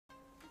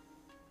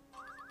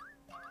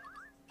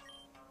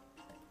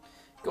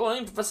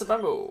Calling Professor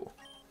Bamboo.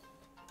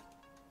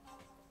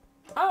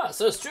 Ah,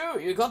 so it's true,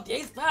 you got the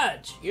 8th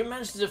badge. You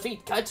managed to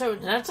defeat Kaito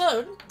and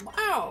Hinata?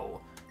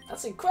 Wow,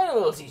 that's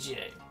incredible, TJ.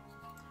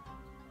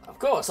 Of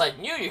course, I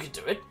knew you could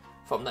do it.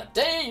 From that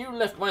day you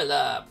left my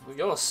lab, with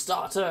your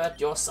starter at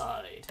your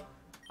side.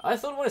 I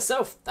thought to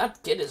myself,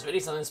 that kid is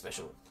really something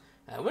special.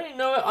 And when you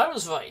know it, I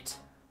was right.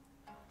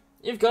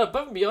 You've got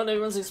above and beyond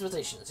everyone's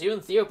expectations, you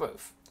and Theo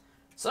both.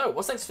 So,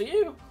 what's next for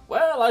you?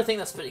 Well, I think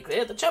that's pretty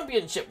clear. The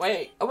championship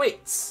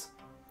awaits.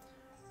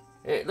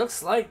 It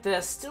looks like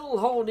they're still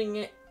holding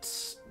it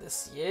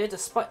this year,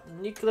 despite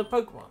the nuclear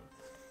Pokemon.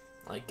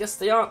 I guess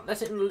they aren't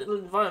letting a little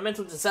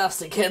environmental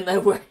disaster get in their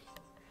way.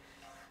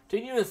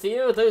 Between you and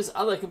Theo, those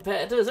other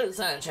competitors don't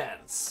stand a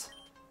chance.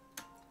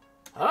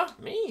 Huh?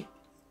 Me?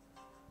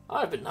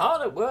 I've been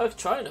hard at work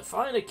trying to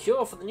find a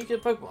cure for the nuclear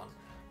Pokemon,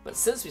 but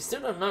since we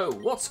still don't know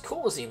what's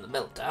causing the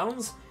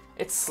meltdowns,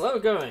 it's slow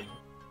going.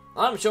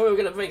 I'm sure we'll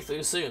get a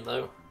breakthrough soon,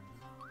 though.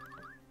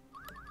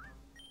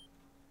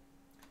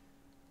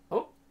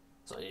 Oh,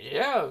 so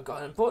yeah, I've got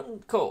an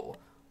important call.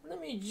 Let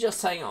me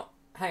just hang up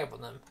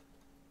on them.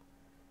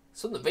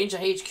 It's from the Ranger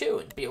HQ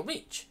in Beale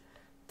Beach.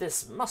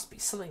 This must be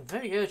something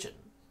very urgent.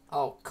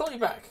 I'll call you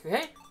back,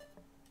 okay?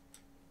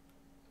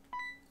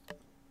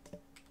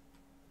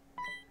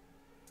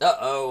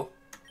 Uh-oh.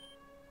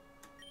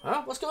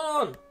 Huh? What's going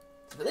on? Is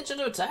the village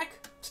under attack?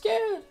 I'm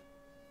scared.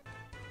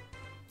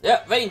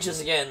 Yep,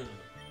 Rangers again.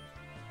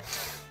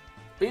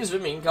 Please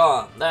remain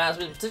calm. There has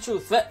been a potential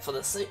threat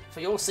for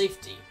your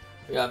safety.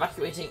 We are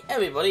evacuating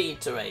everybody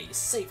to a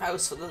safe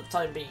house for the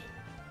time being.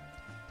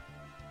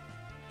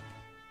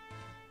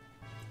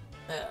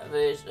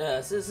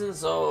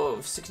 Citizens of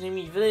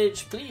Tsukunimi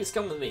Village, please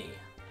come with me.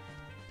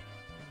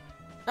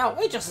 Now,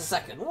 wait just a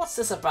second. What's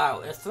this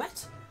about? A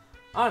threat?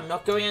 I'm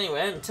not going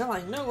anywhere until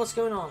I know what's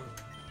going on.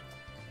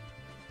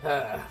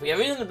 We have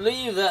reason to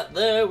believe that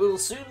there will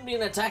soon be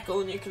an attack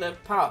on the nuclear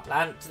power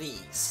plant to the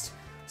east,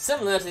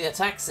 similar to the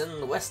attacks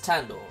in West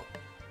Tandor.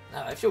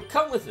 Now, if you'll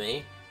come with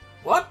me...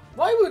 What?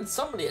 Why would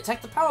somebody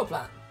attack the power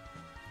plant?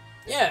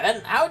 Yeah,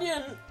 and how do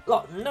you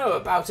lot know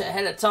about it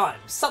ahead of time?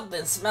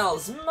 Something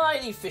smells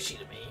mighty fishy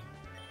to me.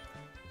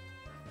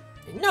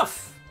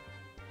 Enough!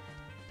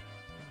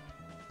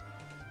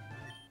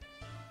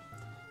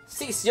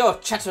 Cease your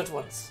chatter at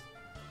once.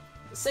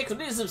 The sacred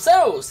leaders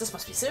themselves! This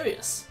must be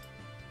serious.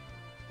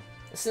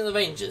 Listen to the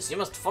Rangers. You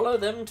must follow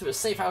them to a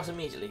safe house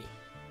immediately.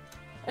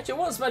 At your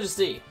once,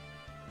 Majesty.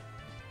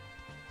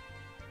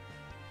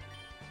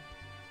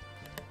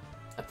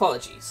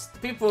 Apologies. The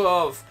people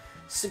of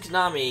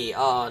Tsukunami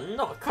are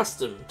not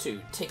accustomed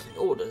to taking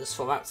orders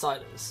from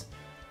outsiders.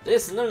 They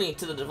listen only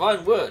to the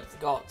divine word of the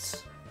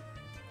gods.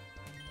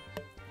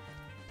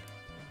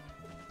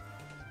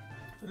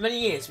 For many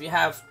years we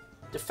have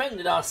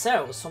defended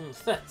ourselves from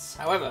threats.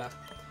 However,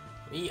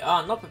 we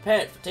are not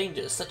prepared for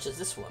dangers such as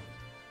this one.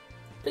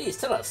 Please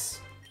tell us,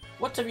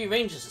 what have you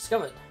Rangers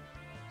discovered?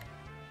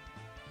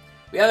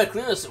 We have a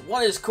clue as to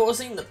what is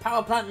causing the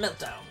power plant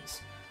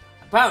meltdowns.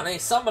 Apparently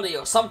somebody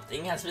or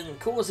something has been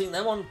causing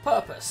them on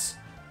purpose.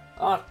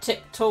 Our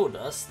tip told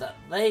us that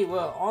they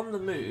were on the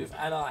move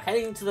and are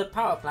heading to the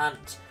power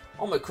plant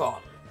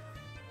Omicron,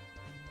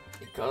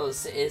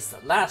 because it is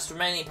the last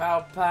remaining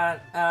power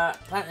plant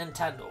in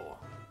Tandor.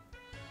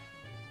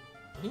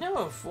 We know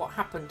of what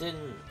happened in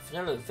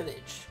Finello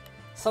Village,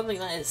 something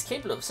that is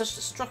capable of such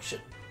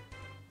destruction.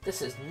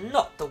 This is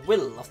not the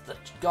will of the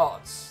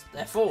gods,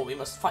 therefore we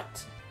must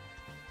fight.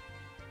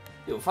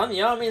 You will find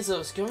the armies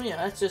of Scuria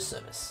at your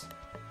service.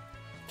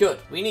 Good,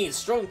 we need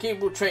strong,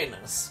 capable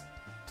trainers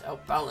to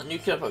help battle the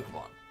nuclear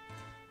Pokemon.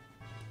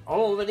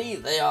 Already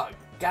they are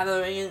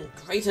gathering in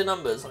greater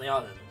numbers on the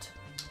island.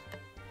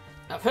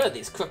 I've heard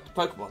these corrupt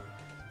Pokemon.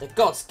 The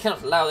gods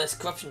cannot allow this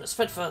corruption to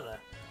spread further.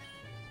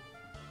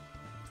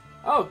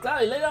 Oh,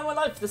 gladly lay down my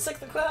life for the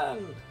sake of the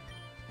clan!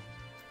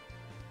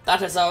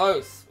 That is our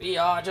oath. We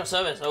are at your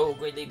service, O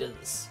great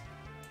leaders.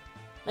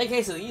 Make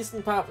haste to the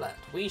eastern power plant.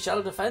 We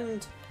shall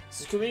defend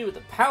Tsukunimi with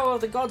the power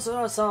of the gods on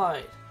our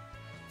side.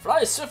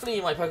 Fly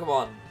swiftly, my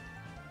Pokemon.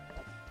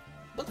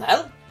 What the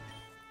hell?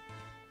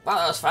 Wow,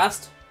 that was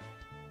fast.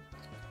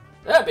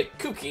 They're a bit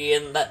kooky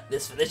in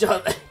this village,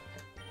 aren't they?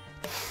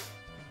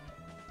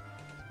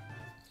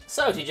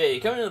 So, TJ,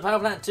 you coming to the power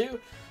plant too?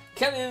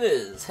 Kenyon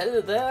is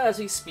headed there as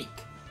we speak.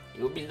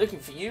 He will be looking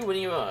for you when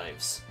he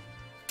arrives.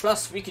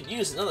 Plus, we could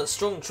use another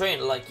strong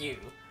trainer like you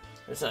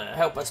to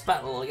help us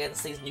battle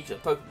against these nuclear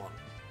Pokemon.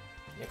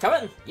 You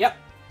coming? Yep.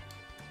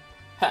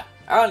 Ha!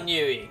 I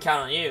knew you.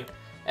 Count on you.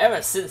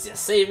 Ever since you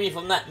saved me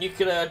from that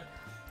nuclear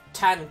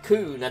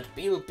Tancoon at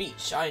Beale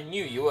Beach, I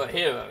knew you were a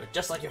hero,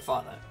 just like your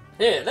father.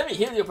 Here, let me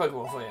heal your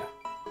Pokemon for you.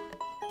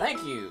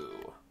 Thank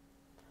you.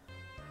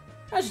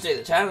 I should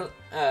take the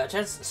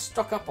chance to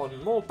stock up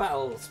on more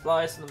battle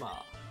supplies from the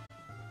mart.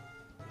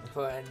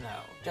 For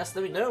now, just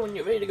let me know when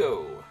you're ready to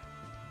go.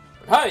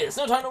 But hurry, there's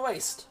no time to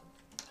waste.